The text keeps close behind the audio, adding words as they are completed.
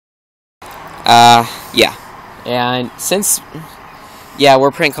Yeah. And yeah,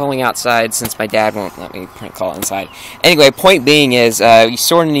 we're prank calling outside since my dad won't let me prank call inside. Anyway, point being is, you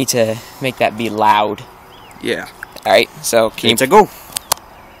sort of need to make that be loud. Yeah. Alright, so can you... go.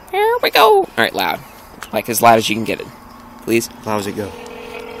 Here we go. Alright, loud. Like, as loud as you can get it. Please. How does it go?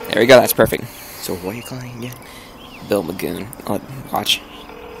 There we go, that's perfect. So what are you calling again? Bill Magoon. Watch.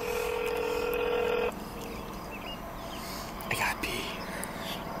 I gotta pee.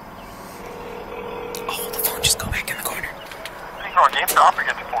 Oh, the phone just go back in the corner. GameStop or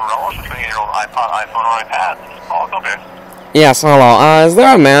get the $4 for 28-year-old iPod, iPhone, or iPad. Oh, it's okay. Yes, hello. Is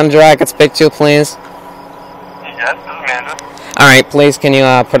there a manager I could speak to, please? Yes, this is Amanda. Alright, please, can you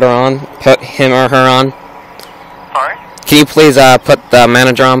put her on? Put him or her on? Sorry? Can you please put the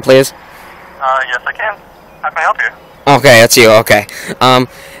manager on, please? Yes, I can. How can I help you? Okay, it's you. Okay.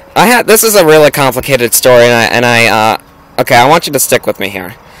 This is a really complicated story, okay, I want you to stick with me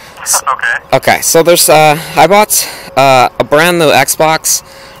here. Okay. Okay, so there's I bought a brand new Xbox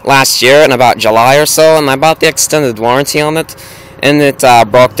last year in about July or so, and I bought the extended warranty on it, and it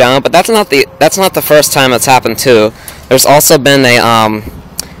broke down. But that's not the first time it's happened too. There's also been a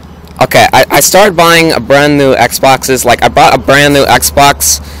okay, I started buying a brand new Xboxes. Like, I bought a brand new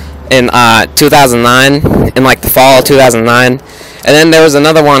Xbox in 2009, in like the fall of 2009, and then there was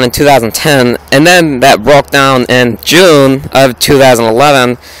another one in 2010, and then that broke down in June of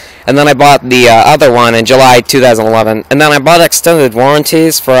 2011, and then I bought the other one in July 2011, and then I bought extended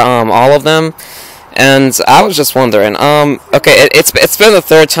warranties for all of them, and I was just wondering, okay, it's been the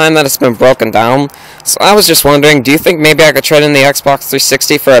third time that it's been broken down, so I was just wondering, do you think maybe I could trade in the Xbox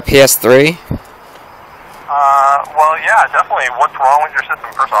 360 for a PS3? Well, yeah, definitely. What's wrong with your system,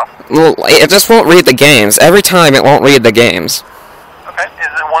 first off? Well, it just won't read the games. Every time it won't read the games. Okay,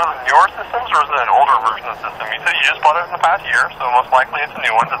 is it one of the newer systems, or is it an older version of the system? You said you just bought it in the past year, so most likely it's a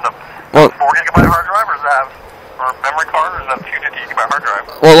new one. Does it have a 4 gigabyte hard drive, or does it have a memory card, or is it a 250 gigabyte hard drive?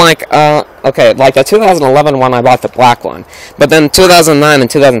 Well, like, okay, like the 2011 one, I bought the black one. But then 2009 and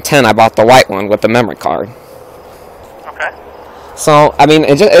 2010, I bought the white one with the memory card. Okay. So, I mean,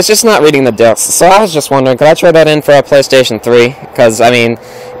 it's just not reading the discs. So I was just wondering, could I trade that in for a PlayStation 3? Because, I mean,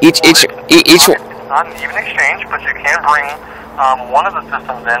 each It's not an even exchange, but you can bring one of the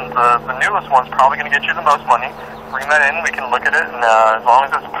systems in. The newest one's probably going to get you the most money. Bring that in, we can look at it, and as long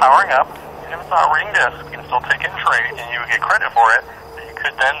as it's powering up, even if it's not reading discs, we can still take it in trade, and you would get credit for it. That you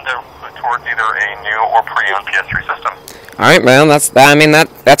could then put towards either a new or pre-owned PS3 system. All right, man. That's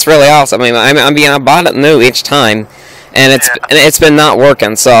really awesome. I mean, I bought it new each time, and it's been not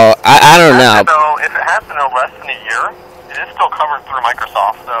working. So I don't know. So if it has to know less than a year, it is still covered through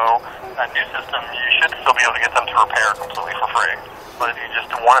Microsoft. So that new system, you should still be able to get them to repair completely for free. But if you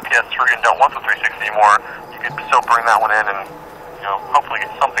just want a PS3 and don't want the 360 anymore, you could still bring that one in and, you know, hopefully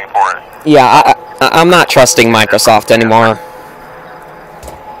get something for it. Yeah, I'm not trusting Microsoft anymore.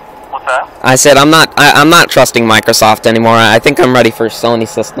 What's that? I said I'm not trusting Microsoft anymore. I think I'm ready for Sony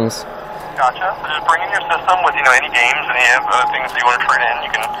systems. Gotcha. So just bring in your system with, you know, any games, any other things that you want to trade in.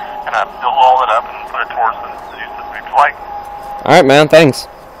 You can kind of build all it up and put it towards the new system if you like. All right, man. Thanks.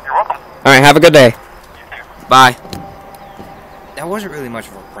 You're welcome. All right. Have a good day. You too. Bye. That wasn't really much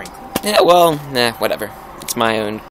of a prank. Yeah. Well, whatever. It's my own